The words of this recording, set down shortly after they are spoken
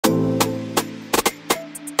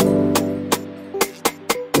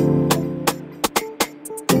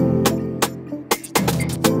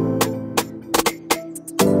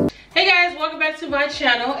my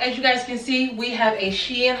channel. As you guys can see, we have a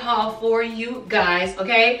Shein haul for you guys,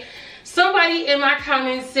 okay? Somebody in my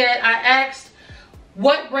comments said, I asked,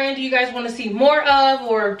 what brand do you guys want to see more of,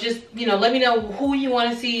 or just, you know, let me know who you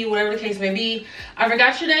want to see, whatever the case may be. I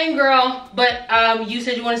forgot your name, girl, but you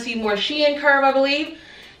said you want to see more Shein Curve, I believe.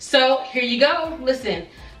 So here you go. Listen,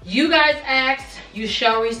 you guys asked, you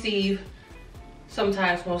shall receive.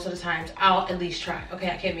 Sometimes, most of the times, I'll at least try. Okay,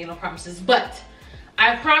 I can't make no promises, but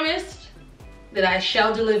I promised that I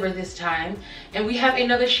shall deliver this time. And we have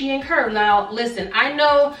another Shein Curve. Now, listen, I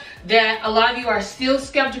know that a lot of you are still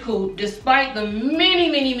skeptical despite the many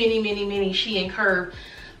Shein Curve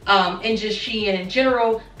and just Shein in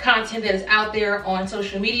general content that is out there on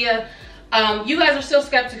social media. You guys are still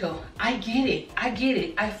skeptical. I get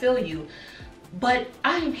it. I feel you. But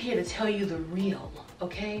I am here to tell you the real,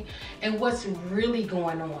 okay? And what's really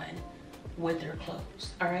going on with their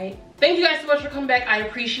clothes. All right, thank you guys so much for coming back. I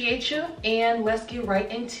appreciate you, and let's get right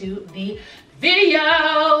into the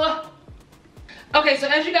video. Okay, so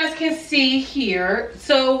as you guys can see here,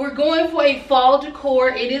 so we're going for a fall decor.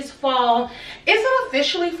 It is fall. Is it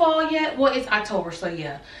officially fall yet? Well, it's October, so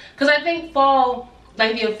yeah, because I think fall,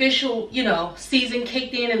 like the official, you know, season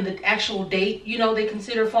kicked in, and the actual date, you know, they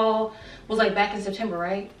consider fall was like back in September,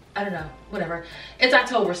 right? I don't know, whatever. It's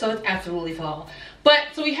October, so it's absolutely fall. But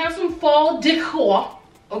so we have some fall decor,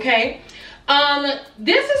 okay?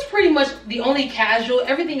 This is pretty much the only casual.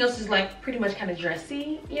 Everything else is like pretty much kind of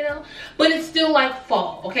dressy, you know? But it's still like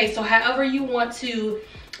fall, okay? So however you want to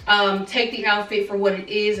take the outfit for what it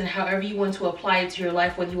is, and however you want to apply it to your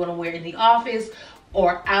life, whether you want to wear it in the office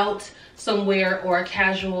or out somewhere or a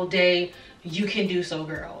casual day, you can do so,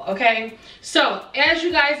 girl, okay? So as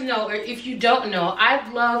you guys know, or if you don't know, I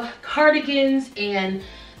love cardigans and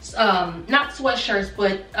not sweatshirts,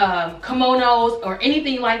 but kimonos or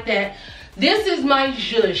anything like that. This is my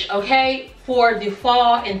zhuzh, okay, for the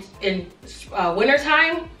fall and winter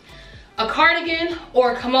time. A cardigan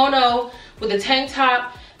or a kimono with a tank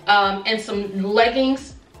top and some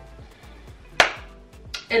leggings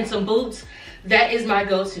and some boots. That is my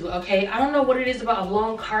go-to, okay? I don't know what it is about a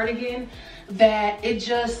long cardigan that it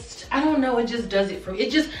just, I don't know, it just does it for me. I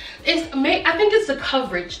think it's the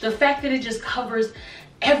coverage, the fact that it just covers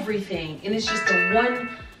everything, and it's just the one.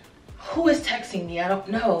 Who is texting me? I don't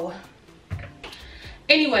know.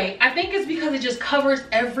 Anyway, I think it's because it just covers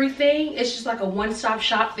everything. It's just like a one-stop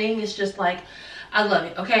shop thing. It's just like, I love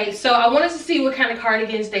it, okay? So I wanted to see what kind of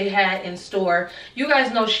cardigans they had in store. You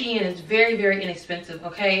guys know Shein is very inexpensive,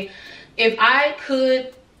 okay? If I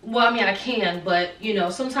could, well, I mean, I can, but you know,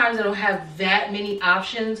 sometimes I don't have that many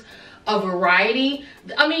options of variety.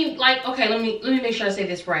 I mean, like, okay, let me make sure I say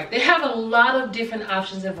this right. They have a lot of different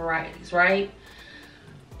options and varieties, right?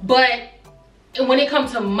 But when it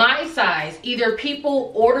comes to my size, either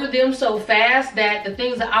people order them so fast that the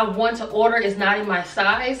things that I want to order is not in my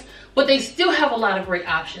size, but they still have a lot of great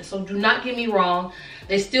options. So do not get me wrong.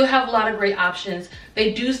 They still have a lot of great options.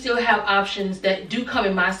 They do still have options that do come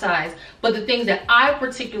in my size, but the things that I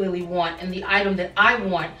particularly want and the item that I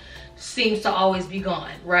want seems to always be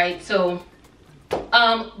gone, right? So,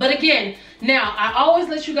 but again, now I always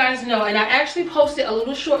let you guys know, and I actually posted a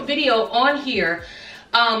little short video on here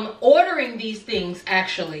ordering these things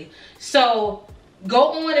actually. So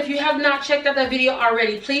go on, if you have not checked out that video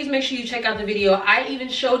already, please make sure you check out the video. I even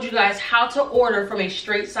showed you guys how to order from a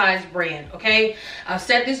straight size brand, okay? I've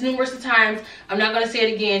said this numerous of times. I'm not gonna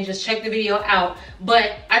say it again, just check the video out.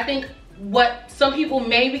 But I think what some people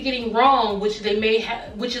may be getting wrong, which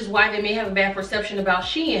is why they may have a bad perception about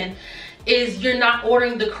Shein, is you're not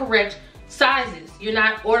ordering the correct sizes. You're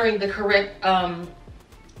not ordering the correct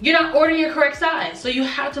you're not ordering your correct size. So you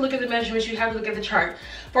have to look at the measurements, you have to look at the chart.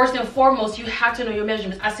 First and foremost, you have to know your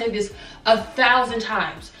measurements. I said this 1,000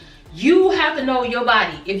 times. You have to know your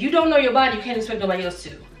body. If you don't know your body, you can't expect nobody else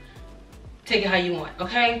to. Take it how you want,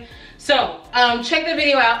 okay? So check the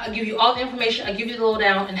video out. I'll give you all the information. I'll give you the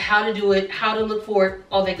lowdown and how to do it, how to look for it,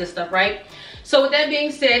 all that good stuff, right? So with that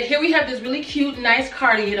being said, here we have this really cute, nice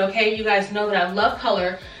cardigan, okay? You guys know that I love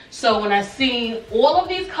color. So when I seen all of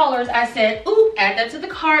these colors, I said, ooh, add that to the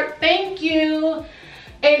cart, thank you.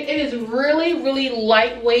 And it is really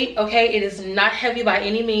lightweight, okay? It is not heavy by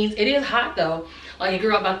any means. It is hot though. Like a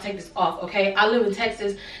girl about to take this off, okay? I live in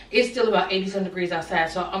Texas. It's still about 87 degrees outside,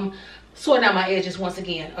 so I'm sorting out my edges once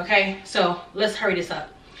again, okay? So let's hurry this up.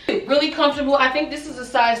 Really comfortable. I think this is a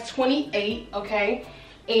size 28, okay?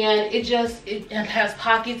 And it has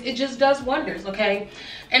pockets. It just does wonders, okay?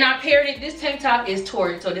 And I paired it, this tank top is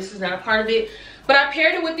torn, so this is not a part of it, but I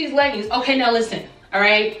paired it with these leggings. Okay, now listen, all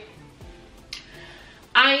right?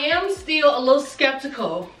 I am still a little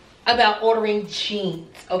skeptical about ordering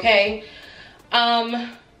jeans, okay?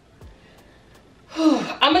 I'm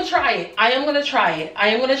gonna try it. I am gonna try it. I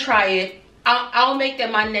am gonna try it. I'll make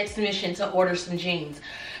that my next mission to order some jeans,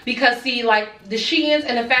 because see, like the Sheins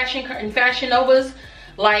and the Fashion Novas,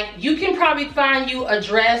 like you can probably find you a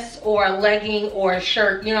dress or a legging or a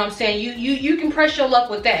shirt. You know what I'm saying? You can press your luck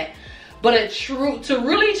with that. But to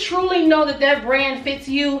really truly know that that brand fits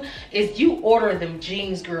you is you order them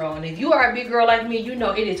jeans, girl. And if you are a big girl like me, you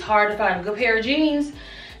know it is hard to find a good pair of jeans.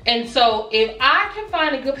 And so if I can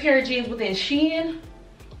find a good pair of jeans within Shein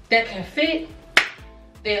that can fit,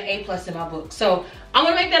 they're A+ in my book. So I'm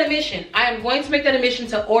gonna make that a mission. I am going to make that a mission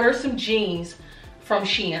to order some jeans from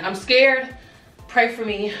Shein. I'm scared. Pray for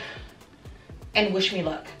me and wish me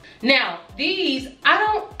luck. Now these, I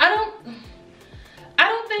don't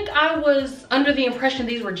think I was under the impression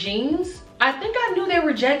these were jeans. I think I knew they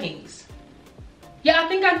were jeggings. Yeah, I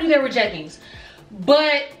think I knew they were jeggings.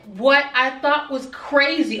 But what I thought was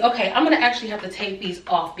crazy, okay, I'm gonna actually have to take these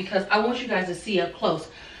off because I want you guys to see up close.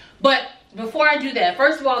 But before I do that,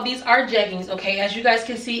 first of all, these are jeggings, okay? As you guys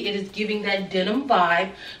can see, it is giving that denim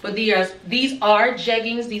vibe. But these are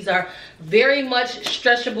jeggings. These are very much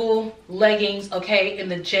stretchable leggings, okay? In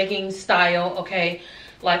the jegging style, okay?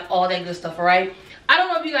 Like all that good stuff, all right? I don't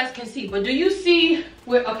know if you guys can see, but do you see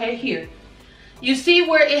where, okay, here. You see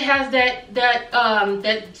where it has that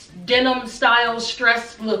denim style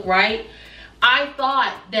stress look, right? I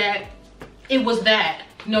thought that it was that.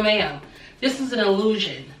 No, ma'am. This is an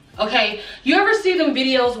illusion. Okay, you ever see them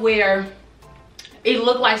videos where it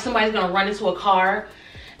looked like somebody's gonna run into a car,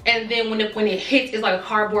 and then when it hits, it's like a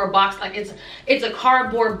cardboard box, like it's a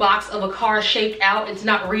cardboard box of a car shaped out. It's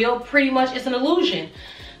not real, pretty much. It's an illusion.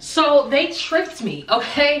 So they tricked me,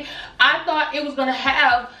 okay? I thought it was gonna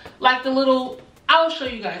have like the little, I'll show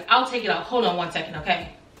you guys. I'll take it out. Hold on one second, okay?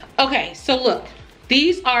 Okay, so look.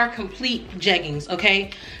 These are complete jeggings,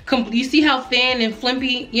 okay? You see how thin and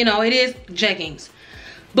flimpy, you know, it is jeggings.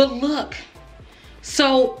 But look,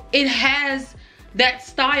 so it has that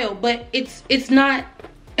style, but it's not,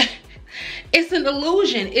 it's an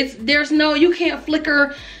illusion. There's no, you can't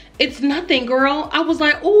flicker. It's nothing, girl. I was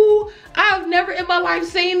like, ooh, I've never in my life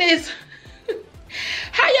seen this.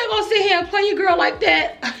 How y'all gonna sit here and play your girl like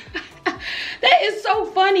that? That is so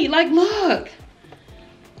funny. Like, look,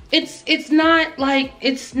 it's not like,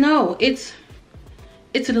 it's an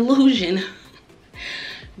illusion.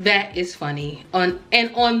 That is funny. And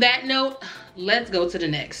on that note, let's go to the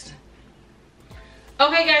next.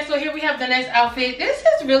 Okay guys, so here we have the next outfit. This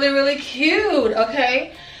is really, really cute,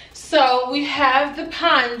 okay? So we have the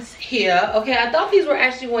pants here, okay? I thought these were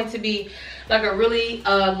actually going to be like a really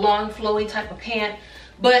long, flowy type of pant,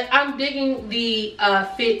 but I'm digging the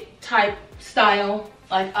fit type style,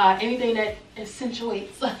 like anything that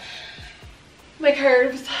accentuates my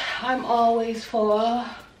curves, I'm always for.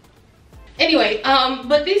 Anyway,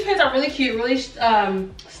 but these pants are really cute, really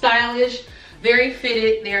stylish, very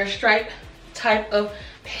fitted. They're a stripe type of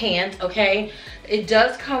pant, okay? It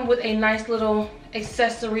does come with a nice little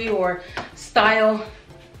accessory or style.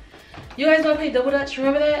 You guys don't pay double dutch,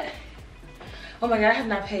 remember that? Oh my God, I have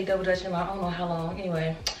not paid double dutch in I don't know how long,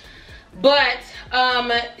 anyway. But,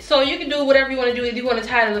 so you can do whatever you want to do. If you want to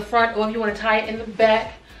tie it in the front or if you want to tie it in the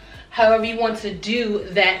back, however you want to do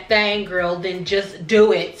that thing, girl, then just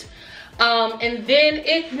do it. And then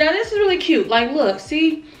now this is really cute. Like, look,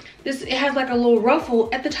 see, it has like a little ruffle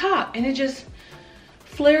at the top and it just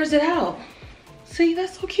flares it out. See,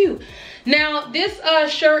 that's so cute. Now this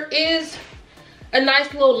shirt is a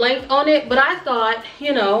nice little length on it, but I thought,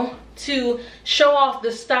 you know, to show off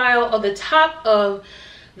the style of the top of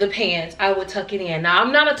the pants, I would tuck it in. Now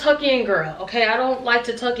I'm not a tuck in girl, okay? I don't like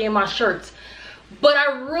to tuck in my shirts, but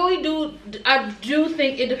I do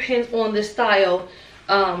think it depends on the style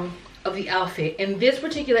of the outfit. In this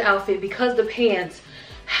particular outfit, because the pants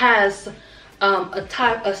has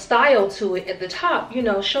a style to it at the top, you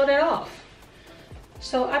know, show that off.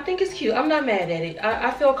 So I think it's cute. I'm not mad at it. I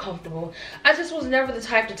feel comfortable. I just was never the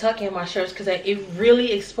type to tuck in my shirts because it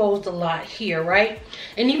really exposed a lot here, right?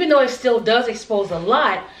 And even though it still does expose a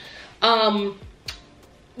lot,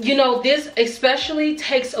 you know, this especially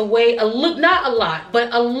takes away not a lot,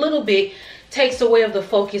 but a little bit takes away of the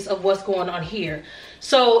focus of what's going on here.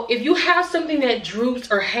 So if you have something that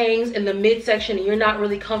droops or hangs in the midsection and you're not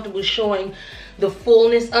really comfortable showing the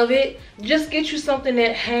fullness of it, just get you something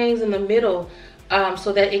that hangs in the middle,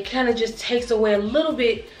 so that it kind of just takes away a little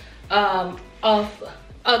bit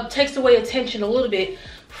takes away attention a little bit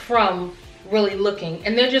from really looking.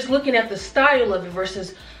 And they're just looking at the style of it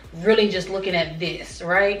versus really just looking at this,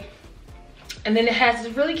 right? And then it has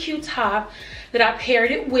this really cute top that I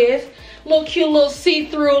paired it with. Little cute little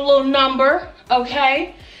see-through little number,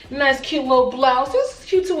 okay? Nice cute little blouse. This is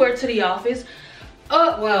cute to wear to the office.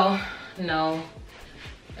 Well, no.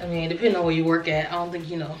 I mean, depending on where you work at, I don't think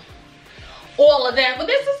you know all of that, but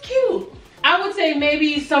this is cute. I would say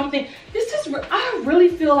maybe something, I really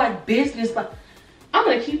feel like business, but I'm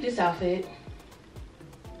gonna keep this outfit.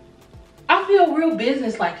 I feel real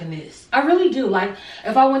business-like in this. I really do. Like,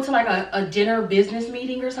 if I went to like a dinner business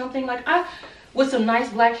meeting or something, like with some nice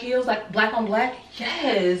black heels, like black on black,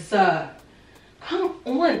 yes. Come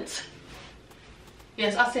on.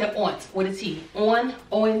 Yes, I said ont with a T. On,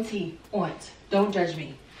 O-N-T, ont. Don't judge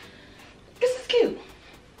me. This is cute.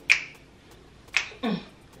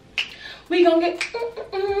 We gonna get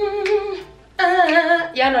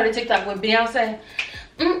y'all know the TikTok with Beyonce.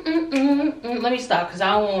 Let me stop because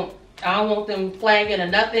I don't want them flagging or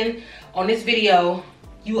nothing on this video.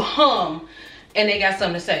 You hum and they got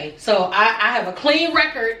something to say. So I have a clean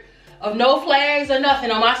record of no flags or nothing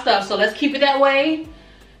on my stuff. So let's keep it that way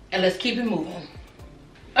and let's keep it moving.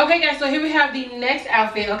 Okay guys, so here we have the next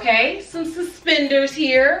outfit, okay? Some suspenders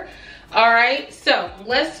here. All right, so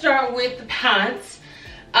let's start with the pants.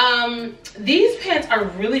 These pants are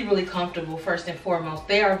really, really comfortable first and foremost.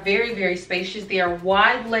 They are very, very spacious. They are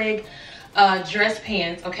wide leg dress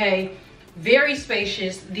pants, okay? Very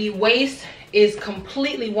spacious. The waist is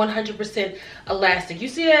completely 100% elastic. You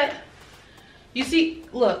see that? You see,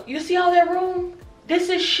 look, you see all that room? This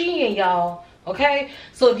is Shein, y'all, okay?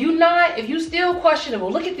 So if you still questionable,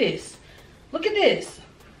 look at this. Look at this.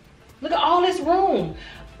 Look at all this room.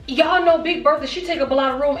 Y'all know Big Bertha, she take up a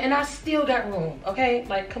lot of room and I still got room, okay?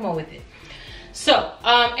 Like, come on with it. So,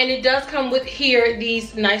 and it does come with here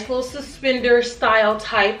these nice little suspender style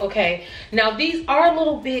type, okay? Now, these are a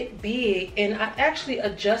little bit big and I actually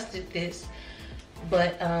adjusted this,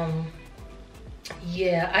 but,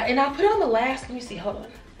 yeah. And I put on the last, let me see, hold on.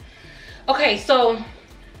 Okay, so,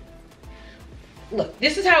 look,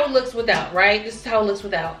 this is how it looks without, right? This is how it looks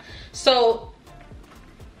without. So,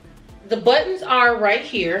 the buttons are right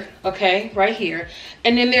here, okay, right here.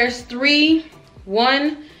 And then there's 3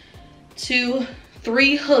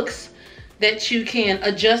 hooks that you can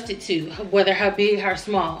adjust it to, whether how big or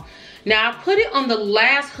small. Now I put it on the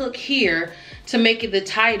last hook here to make it the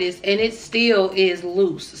tightest and it still is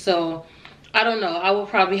loose. So I don't know, I will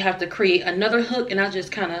probably have to create another hook and I'll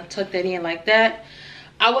just kind of tuck that in like that.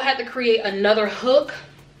 I will have to create another hook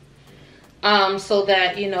so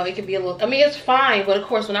that, you know, it could be a little, I mean, it's fine, but of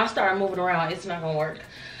course when I start moving around, it's not gonna work.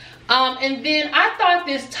 And then I thought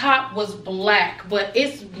this top was black, but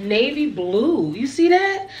it's navy blue. You see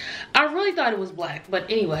that? I really thought it was black, but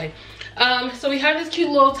anyway. So we have this cute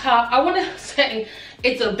little top. I want to say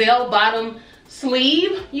it's a bell bottom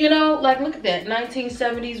sleeve, you know, like look at that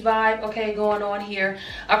 1970s vibe, okay, going on here.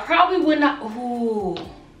 I probably would not, ooh.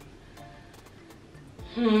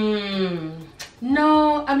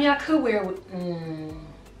 No, I mean, I could wear it with,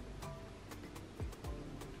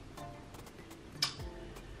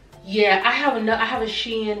 yeah, I have a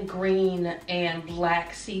Shein green and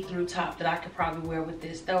black see-through top that I could probably wear with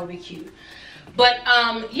this. That would be cute. But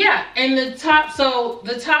yeah, and the top, so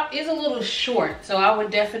the top is a little short, so I would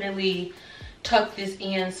definitely tuck this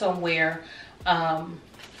in somewhere,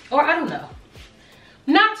 or I don't know.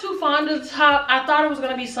 Not too fond of the top. I thought it was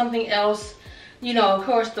gonna be something else. You know, of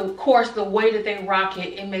course the way that they rock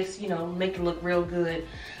it, it makes, you know, make it look real good.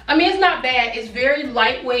 I mean, it's not bad. It's very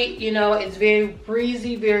lightweight, you know, it's very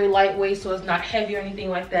breezy, very lightweight, so it's not heavy or anything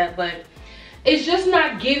like that, but it's just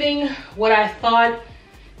not giving what I thought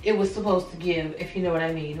it was supposed to give, if you know what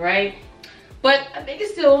I mean, right? But I think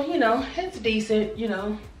it's still, you know, it's decent, you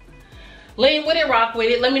know. Lean with it, rock with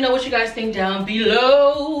it. Let me know what you guys think down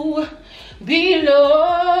below.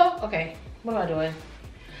 Okay, what am I doing?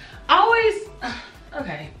 Always,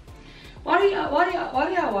 okay. Why do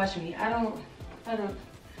y'all watch me? I don't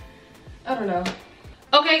know.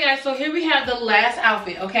 Okay guys, so here we have the last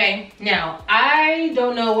outfit, okay? Now, I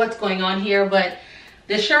don't know what's going on here, but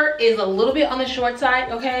the shirt is a little bit on the short side,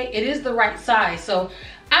 okay? It is the right size, so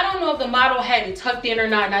I don't know if the model had it tucked in or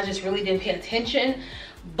not, and I just really didn't pay attention.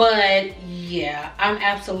 But yeah, I'm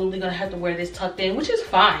absolutely gonna have to wear this tucked in, which is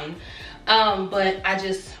fine. But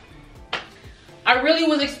I really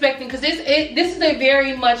was expecting, because this is a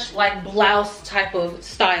very much like blouse type of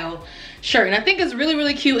style shirt, and I think it's really,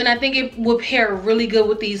 really cute, and I think it would pair really good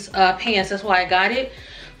with these pants. That's why I got it.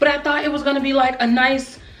 But I thought it was gonna be like a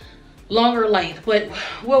nice longer length, but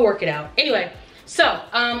we'll work it out. Anyway, so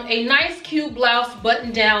a nice cute blouse,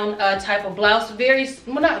 button down type of blouse. Very,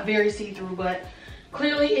 well, not very see-through, but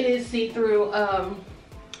clearly it is see-through.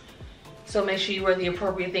 So make sure you wear the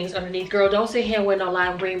appropriate things underneath. Girl, don't sit here and wear no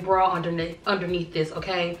lime green bra underneath this,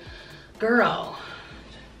 okay? Girl.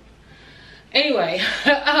 Anyway,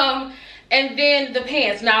 and then the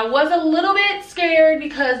pants. Now I was a little bit scared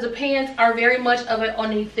because the pants are very much of it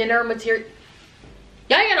on a thinner material.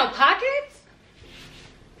 Y'all ain't got no pockets?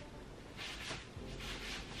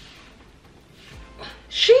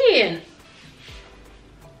 Shein.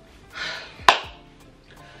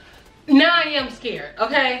 Now I am scared,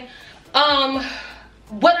 okay?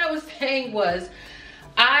 What I was saying was,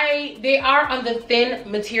 they are on the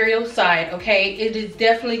thin material side, okay? It is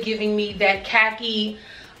definitely giving me that khaki,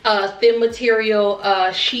 thin material,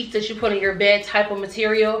 sheets that you put on your bed type of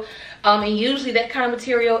material. And usually that kind of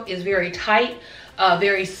material is very tight,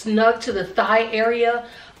 very snug to the thigh area.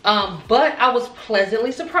 But I was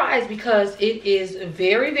pleasantly surprised because it is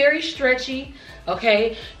very, very stretchy,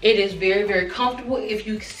 okay? It is very, very comfortable. If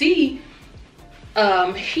you see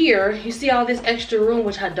here, you see all this extra room,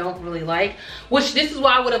 which I don't really like, which this is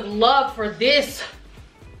why I would have loved for this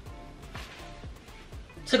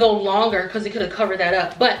to go longer, because it could have covered that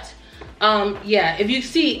up. But yeah, if you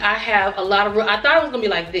see, I have a lot of room. I thought it was gonna be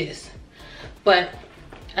like this, but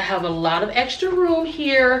I have a lot of extra room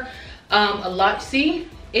here. A lot, see,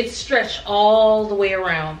 it's stretched all the way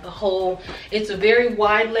around the whole. It's a very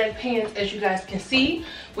wide leg pants, as you guys can see,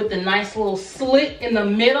 with the nice little slit in the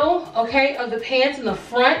middle, okay, of the pants in the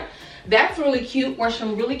front. That's really cute. Wear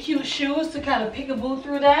some really cute shoes to kind of peekaboo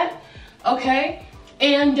through that, okay?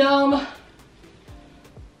 And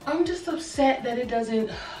I'm just upset that it doesn't,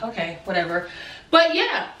 okay, whatever. But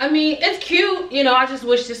yeah, I mean, it's cute, you know. I just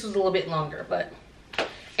wish this was a little bit longer, but,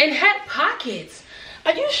 and had pockets.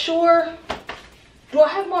 Are you sure? Do I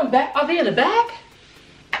have them on back? Are they in the back?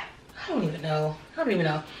 I don't even know. I don't even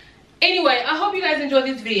know. Anyway, I hope you guys enjoyed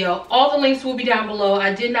this video. All the links will be down below.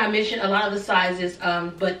 I did not mention a lot of the sizes,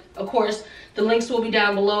 but of course, the links will be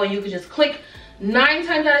down below and you can just click. 9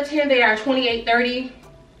 times out of 10, they are 28-30,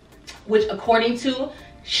 which according to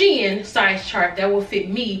Shein size chart, that will fit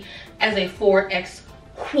me as a 4X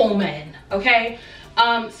woman, okay?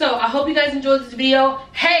 So I hope you guys enjoyed this video.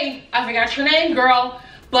 Hey, I forgot your name, girl,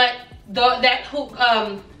 but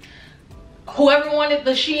whoever wanted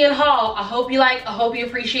the Shein haul, I hope you like, I hope you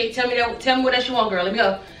appreciate. Tell me what else you want, girl. Let me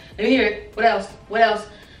go. Let me hear it. What else? What else?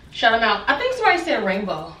 Shout them out. I think somebody said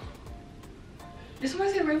rainbow. Did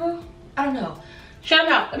somebody say rainbow? I don't know. Shout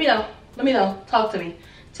them out. Let me know. Let me know. Talk to me.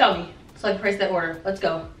 Tell me so I can place that order. Let's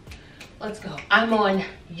go. Let's go. I'm on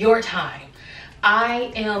your time.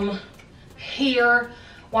 I am here.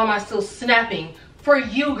 Why am I still snapping? For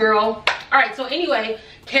you, girl. All right, so anyway,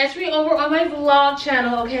 catch me over on my vlog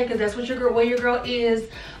channel, okay? Because that's what where your girl is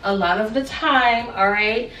a lot of the time, all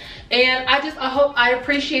right? And I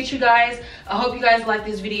appreciate you guys. I hope you guys like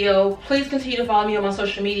this video. Please continue to follow me on my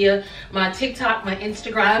social media, my TikTok, my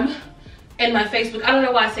Instagram, and my Facebook. I don't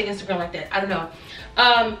know why I say Instagram like that. I don't know.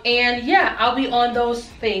 And yeah, I'll be on those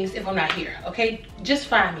things if I'm not here, okay? Just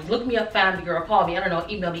find me. Look me up, find me, girl. Call me. I don't know.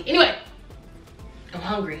 Email me. Anyway, I'm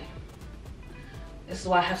hungry. This is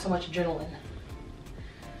why I have so much adrenaline.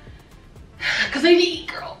 Because I need to eat,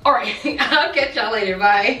 girl. All right. I'll catch y'all later.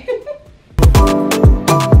 Bye.